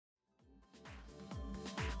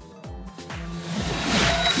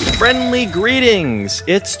Friendly greetings!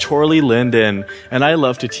 It's Torley Linden, and I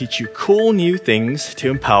love to teach you cool new things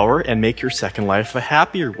to empower and make your second life a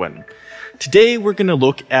happier one. Today we're going to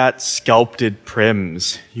look at sculpted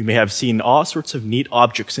prims. You may have seen all sorts of neat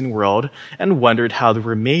objects in the world and wondered how they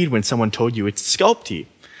were made when someone told you it's sculpty.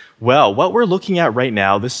 Well, what we're looking at right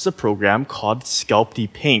now, this is a program called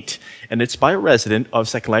Sculptypaint, and it's by a resident of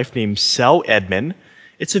Second Life named Sel Edmond.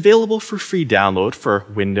 It's available for free download for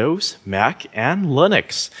Windows, Mac, and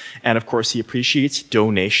Linux. And of course, he appreciates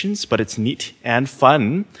donations, but it's neat and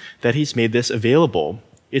fun that he's made this available.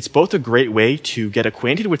 It's both a great way to get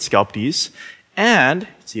acquainted with sculpties, and,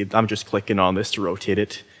 see, I'm just clicking on this to rotate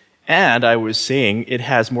it, and I was saying it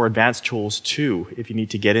has more advanced tools too, if you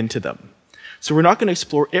need to get into them. So we're not going to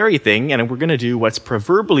explore everything, and we're going to do what's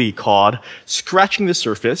proverbially called scratching the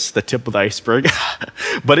surface, the tip of the iceberg,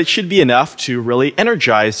 but it should be enough to really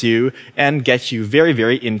energize you and get you very,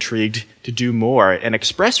 very intrigued to do more and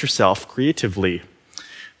express yourself creatively.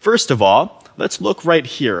 First of all, let's look right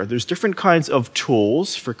here. There's different kinds of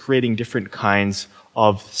tools for creating different kinds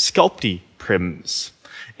of sculpty prims.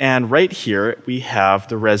 And right here, we have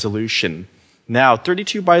the resolution. Now,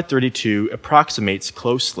 32 by 32 approximates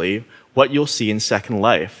closely what you'll see in Second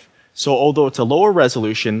Life. So although it's a lower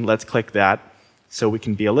resolution, let's click that so we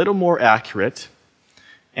can be a little more accurate.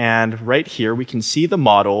 And right here, we can see the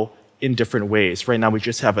model in different ways. Right now, we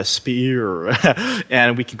just have a sphere,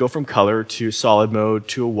 and we can go from color to solid mode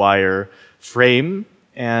to a wire, frame,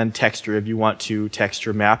 and texture. If you want to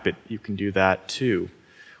texture map it, you can do that too.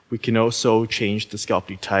 We can also change the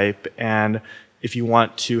sculpting type, and if you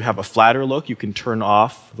want to have a flatter look, you can turn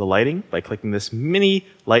off the lighting by clicking this mini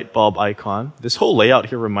light bulb icon. This whole layout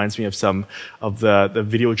here reminds me of some of the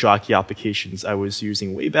video jockey applications I was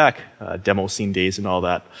using way back, demo scene days and all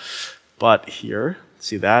that. But here,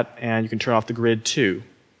 see that? And you can turn off the grid too.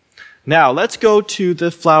 Now, let's go to the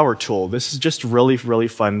flower tool. This is just a really, really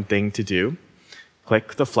fun thing to do.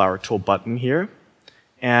 Click the flower tool button here.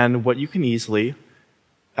 And what you can easily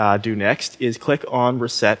do next is click on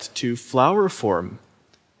Reset to Flower Form,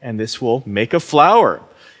 and this will make a flower.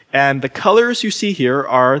 And the colors you see here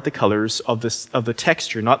are the colors of the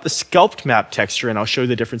texture, not the sculpt map texture, and I'll show you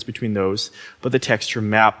the difference between those, but the texture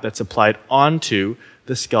map that's applied onto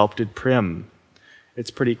the sculpted prim. It's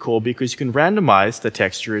pretty cool because you can randomize the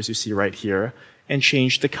texture, as you see right here, and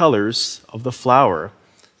change the colors of the flower.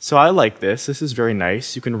 So I like this. This is very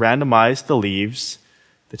nice. You can randomize the leaves,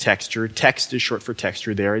 the texture. Text is short for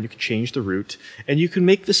texture there, and you can change the root. And you can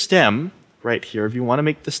make the stem right here. If you want to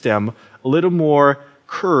make the stem a little more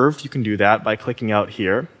curved, you can do that by clicking out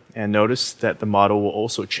here. And notice that the model will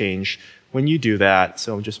also change when you do that.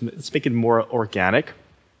 So let's make it more organic.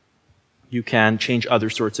 You can change other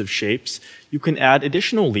sorts of shapes. You can add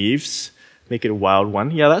additional leaves, make it a wild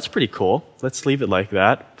one. Yeah, that's pretty cool. Let's leave it like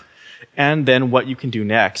that. And then what you can do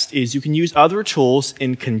next is you can use other tools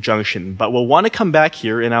in conjunction, but we'll want to come back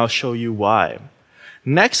here and I'll show you why.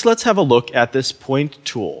 Next, let's have a look at this point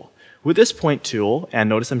tool. With this point tool, and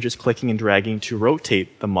notice I'm just clicking and dragging to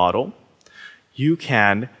rotate the model, you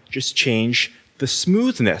can just change the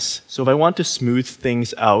smoothness. So if I want to smooth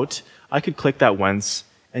things out, I could click that once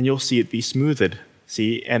and you'll see it be smoothed.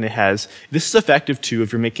 See, and this is effective too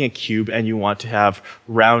if you're making a cube and you want to have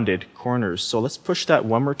rounded corners. So let's push that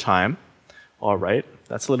one more time. All right,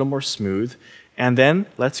 that's a little more smooth. And then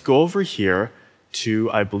let's go over here to,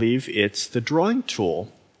 I believe it's the drawing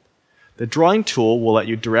tool. The drawing tool will let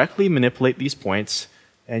you directly manipulate these points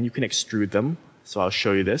and you can extrude them. So I'll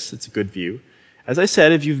show you this, it's a good view. As I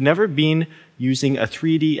said, if you've never been using a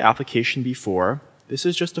 3D application before, this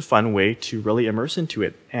is just a fun way to really immerse into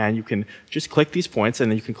it. And you can just click these points, and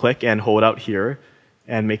then you can click and hold out here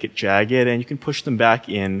and make it jagged, and you can push them back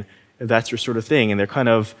in if that's your sort of thing. And they're kind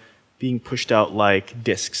of being pushed out like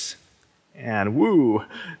discs. And woo,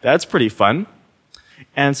 that's pretty fun.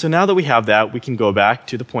 And so now that we have that, we can go back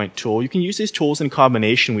to the point tool. You can use these tools in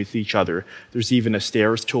combination with each other. There's even a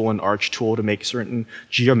stairs tool and arch tool to make certain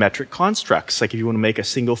geometric constructs, like if you want to make a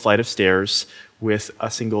single flight of stairs with a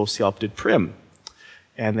single sculpted prim.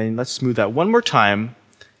 And then let's smooth that one more time.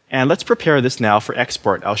 And let's prepare this now for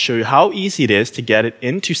export. I'll show you how easy it is to get it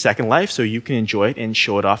into Second Life so you can enjoy it and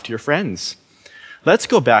show it off to your friends. Let's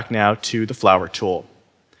go back now to the flower tool.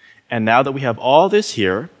 And now that we have all this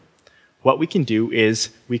here, what we can do is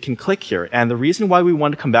we can click here. And the reason why we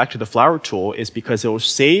want to come back to the flower tool is because it will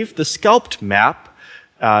save the sculpt map.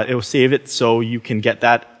 It will save it so you can get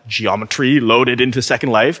that geometry loaded into Second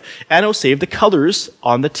Life. And it will save the colors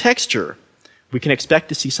on the texture. We can expect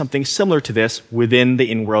to see something similar to this within the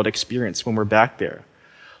in-world experience when we're back there.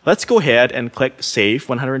 Let's go ahead and click Save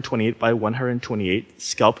 128 by 128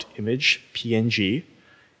 Sculpt Image PNG.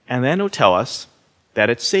 and then it'll tell us that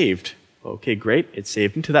it's saved. Okay, great. It's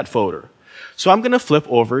saved into that folder. So I'm going to flip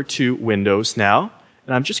over to Windows now,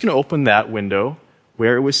 and I'm just going to open that window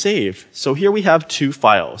where it was saved. So here we have two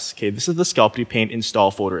files. Okay, this is the Sculptypaint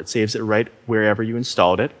install folder. It saves it right wherever you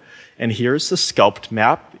installed it. And here's the sculpt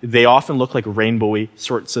map. They often look like rainbowy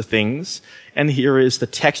sorts of things. And here is the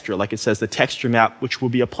texture, like it says, the texture map, which will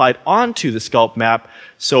be applied onto the sculpt map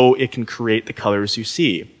so it can create the colors you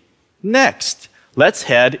see. Next, let's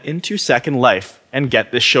head into Second Life and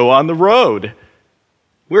get this show on the road.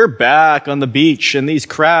 We're back on the beach, and these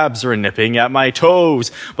crabs are nipping at my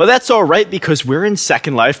toes. But that's all right, because we're in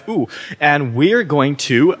Second Life, and we're going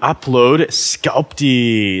to upload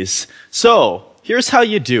sculpties. So, here's how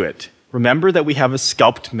you do it. Remember that we have a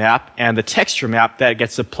sculpt map and the texture map that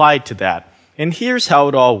gets applied to that. And here's how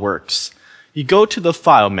it all works. You go to the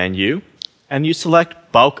File menu, and you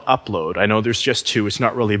select Bulk Upload. I know there's just two, it's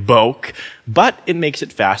not really bulk, but it makes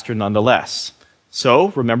it faster nonetheless. So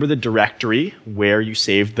remember the directory where you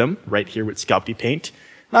saved them, right here with Sculptypaint.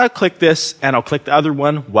 Now I'll click this, and I'll click the other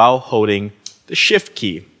one while holding the Shift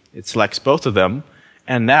key. It selects both of them,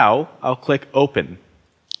 and now I'll click Open.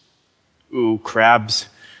 Ooh, crabs,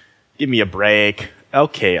 give me a break.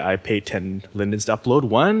 Okay, I paid 10 lindens to upload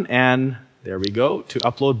one, and there we go, to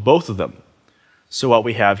upload both of them. So what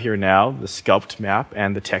we have here now, the sculpt map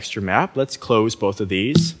and the texture map, let's close both of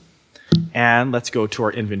these. And let's go to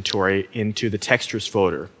our inventory into the textures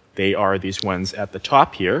folder. They are these ones at the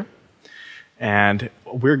top here. And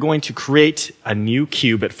we're going to create a new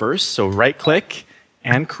cube at first. So right click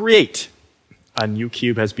and create. A new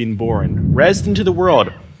cube has been born. Res into the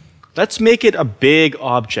world. Let's make it a big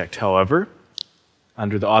object, however.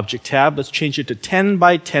 Under the object tab, let's change it to 10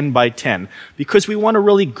 by 10 by 10 because we want a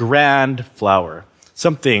really grand flower.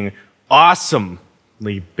 Something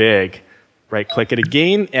awesomely big. Right-click it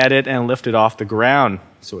again, edit, and lift it off the ground.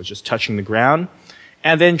 So it's just touching the ground.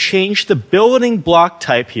 And then change the building block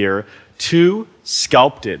type here to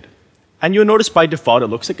Sculpted. And you'll notice by default it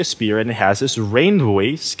looks like a spear and it has this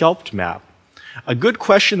rainbowy sculpt map. A good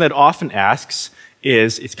question that often asks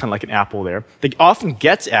is, it's kind of like an apple there, that often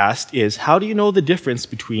gets asked is, how do you know the difference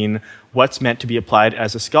between what's meant to be applied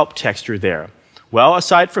as a sculpt texture there? Well,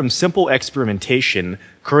 aside from simple experimentation,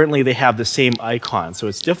 currently they have the same icon, so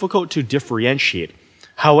it's difficult to differentiate.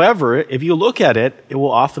 However, if you look at it, it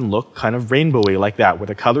will often look kind of rainbowy like that, with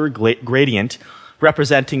a color gradient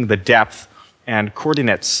representing the depth and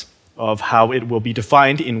coordinates of how it will be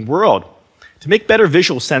defined in world. To make better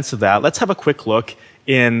visual sense of that, let's have a quick look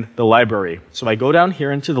in the library. So I go down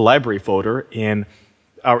here into the library folder in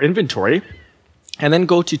our inventory, and then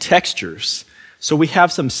go to textures. So we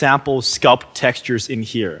have some sample sculpt textures in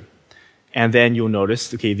here. And then you'll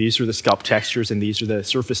notice, okay, these are the sculpt textures and these are the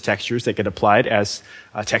surface textures that get applied as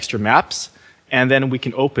texture maps. And then we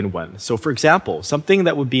can open one. So for example, something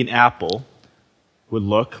that would be an apple would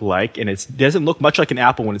look like, and it doesn't look much like an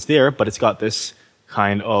apple when it's there, but it's got this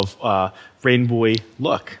kind of rainbowy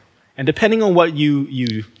look. And depending on what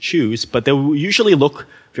you choose, but they will usually look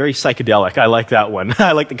very psychedelic. I like that one.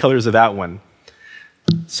 I like the colors of that one.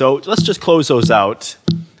 So let's just close those out,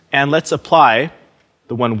 and let's apply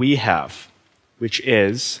the one we have, which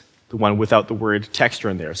is the one without the word texture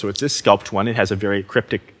in there. So it's this sculpt one. It has a very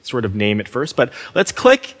cryptic sort of name at first, but let's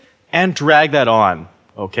click and drag that on,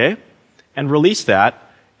 okay? And release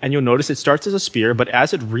that, and you'll notice it starts as a spear, but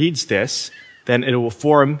as it reads this, then it will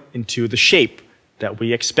form into the shape that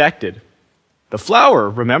we expected. The flower,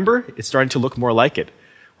 remember, it's starting to look more like it.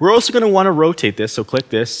 We're also going to want to rotate this, so click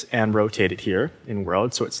this and rotate it here in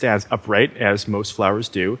world so it stands upright as most flowers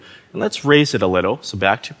do. And let's raise it a little, so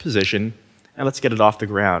back to position, and let's get it off the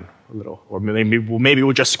ground a little. Or maybe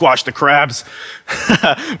we'll just squash the crabs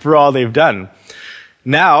for all they've done.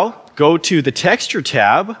 Now, go to the texture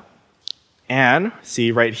tab and see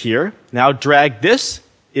right here. Now drag this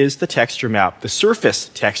is the texture map, the surface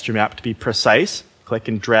texture map to be precise. Click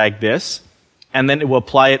and drag this. And then it will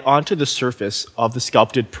apply it onto the surface of the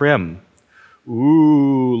sculpted prim.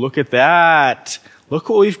 Ooh, look at that. Look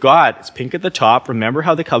what we've got. It's pink at the top. Remember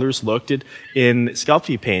how the colors looked in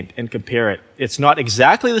Sculptypaint and compare it. It's not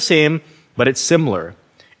exactly the same, but it's similar.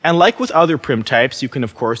 And like with other prim types, you can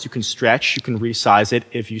stretch, you can resize it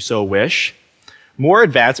if you so wish. More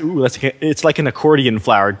advanced, ooh, it's like an accordion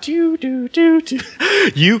flower. Do, do, do, do.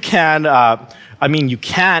 You can I mean, you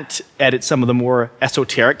can't edit some of the more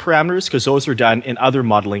esoteric parameters because those are done in other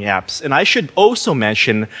modeling apps. And I should also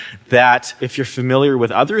mention that if you're familiar with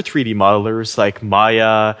other 3D modelers like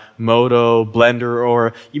Maya, Modo, Blender,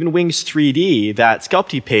 or even Wings 3D, that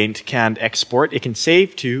Sculptypaint can export, it can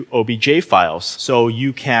save to OBJ files. So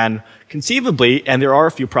you can conceivably, and there are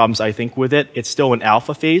a few problems I think with it, it's still in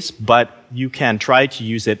alpha phase, but you can try to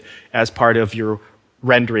use it as part of your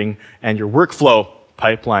rendering and your workflow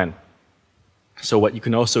pipeline. So what you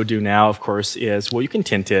can also do now, of course, is, well, you can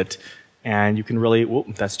tint it, and you can really, well,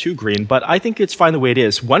 that's too green, but I think it's fine the way it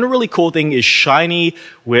is. One really cool thing is shiny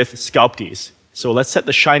with sculpties. So let's set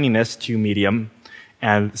the shininess to medium,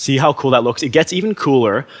 and see how cool that looks. It gets even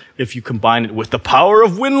cooler if you combine it with the power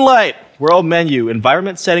of wind light. World menu,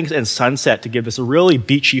 environment settings, and sunset to give this a really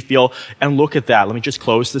beachy feel. And look at that. Let me just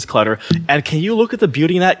close this clutter. And can you look at the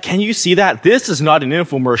beauty in that? Can you see that? This is not an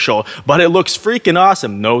infomercial, but it looks freaking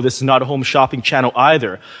awesome. No, this is not a home shopping channel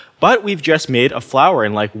either. But we've just made a flower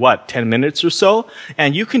in like, what, 10 minutes or so?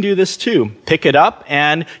 And you can do this too. Pick it up,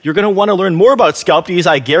 and you're going to want to learn more about Sculpties,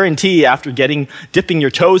 I guarantee, after dipping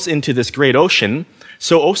your toes into this great ocean.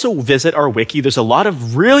 So also visit our wiki. There's a lot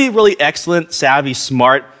of really, really excellent, savvy,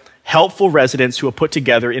 smart, helpful residents who have put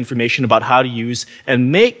together information about how to use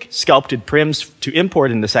and make sculpted prims to import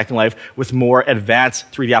into Second Life with more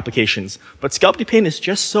advanced 3D applications. But Sculptypaint is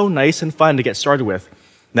just so nice and fun to get started with.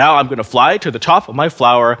 Now I'm going to fly to the top of my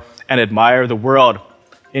flower and admire the world.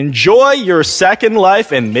 Enjoy your Second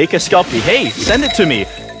Life and make a Sculptie. Hey, send it to me.